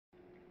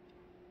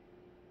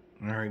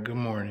All right, good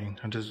morning.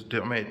 I'm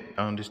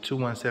at this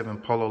 217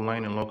 Polo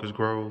Lane in Locust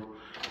Grove.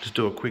 Just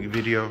do a quick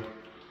video.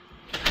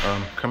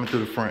 Coming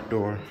through the front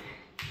door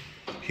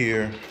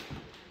here.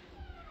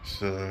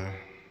 It's a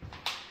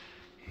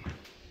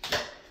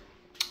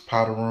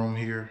powder room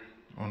here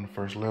on the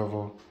first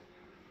level,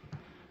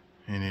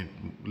 and it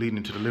leading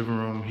into the living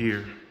room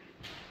here.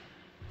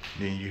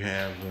 Then you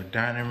have a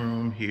dining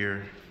room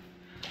here,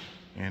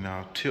 and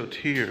I'll tilt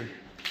here.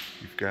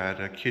 You've got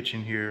a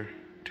kitchen here,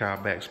 tile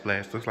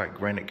backsplash, looks like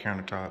granite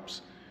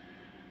countertops,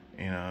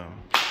 and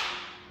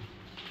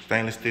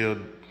stainless steel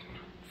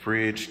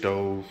fridge,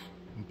 stove,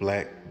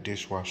 black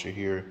dishwasher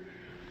here.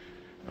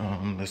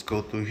 Let's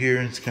go through here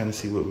and kind of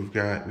see what we've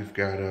got. We've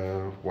got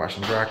wash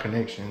and dry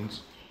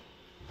connections,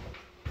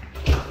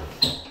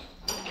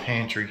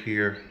 pantry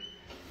here.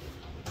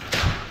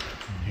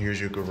 Here's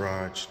your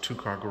garage,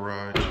 2-car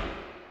garage.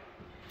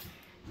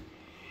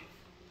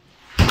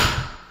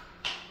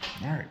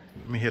 All right,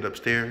 let me head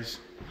upstairs.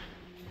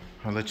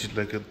 I'll let you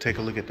take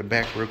a look at the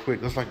back real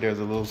quick. Looks like there's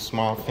a little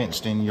small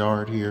fenced in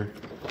yard here.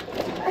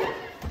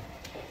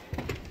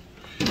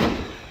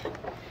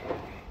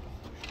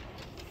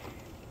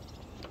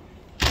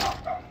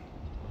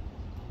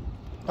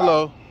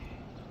 Hello.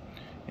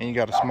 And you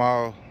got a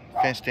small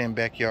fenced in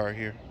backyard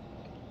here.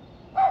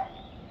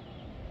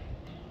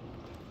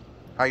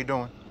 How you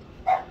doing?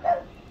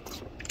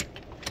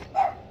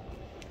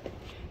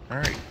 All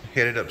right,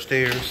 headed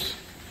upstairs.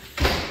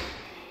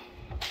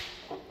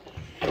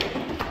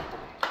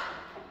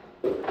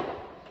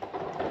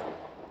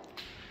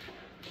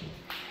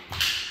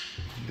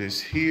 This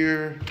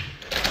here,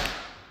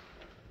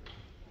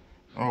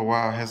 oh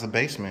wow, it has a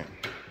basement.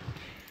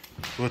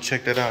 We'll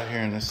check that out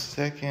here in a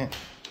second.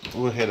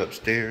 We'll head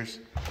upstairs.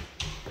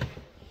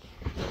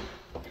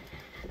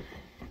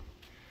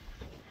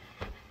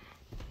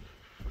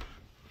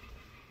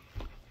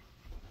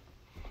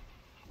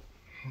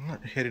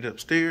 Headed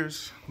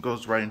upstairs,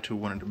 goes right into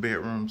one of the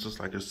bedrooms. Looks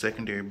like a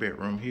secondary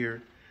bedroom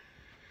here.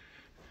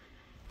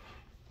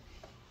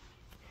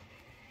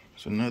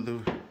 It's another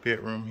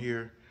bedroom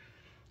here.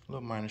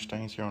 Little minor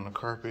stains here on the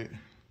carpet.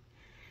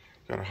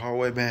 Got a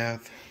hallway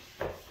bath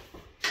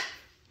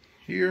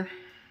here.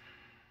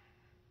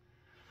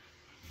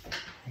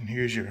 And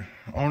here's your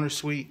owner's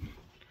suite.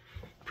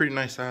 Pretty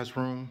nice sized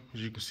room,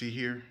 as you can see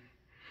here.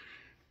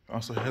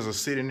 Also has a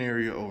sitting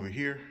area over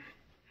here.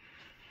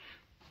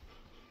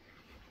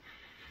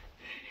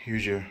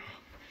 Here's your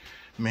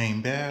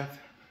main bath,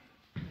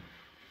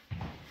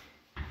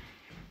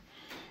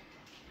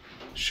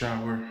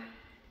 shower,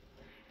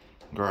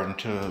 garden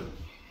tub.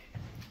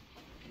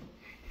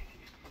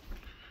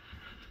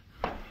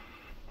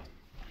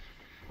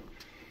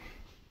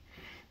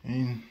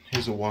 And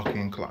here's a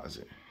walk-in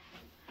closet.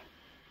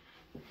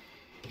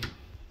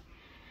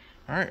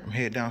 All right, I'm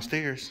headed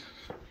downstairs.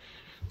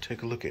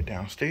 Take a look at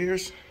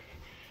downstairs.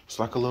 It's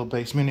like a little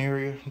basement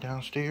area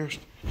downstairs.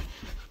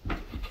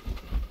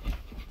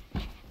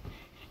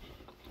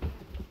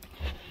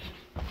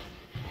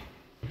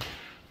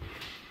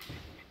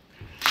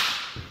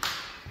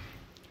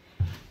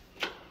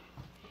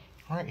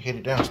 All right,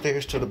 headed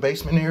downstairs to the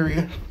basement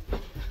area,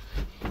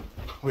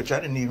 which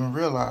I didn't even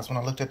realize when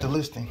I looked at the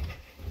listing.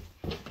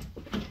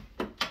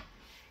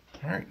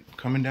 All right,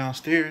 coming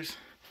downstairs,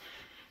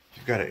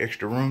 you've got an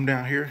extra room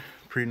down here,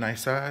 pretty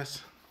nice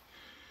size.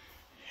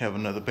 Have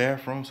another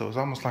bathroom, so it's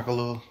almost like a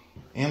little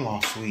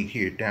in-law suite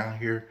here, down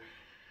here.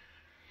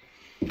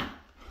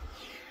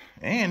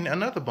 And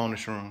another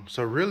bonus room.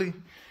 So really,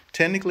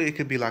 technically it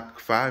could be like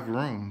 5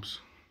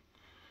 rooms.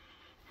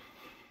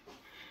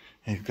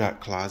 And you've got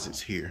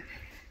closets here.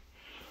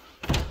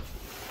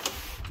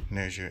 And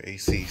there's your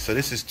AC. So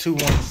this is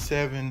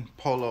 217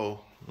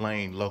 Polo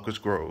Lane,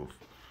 Locust Grove.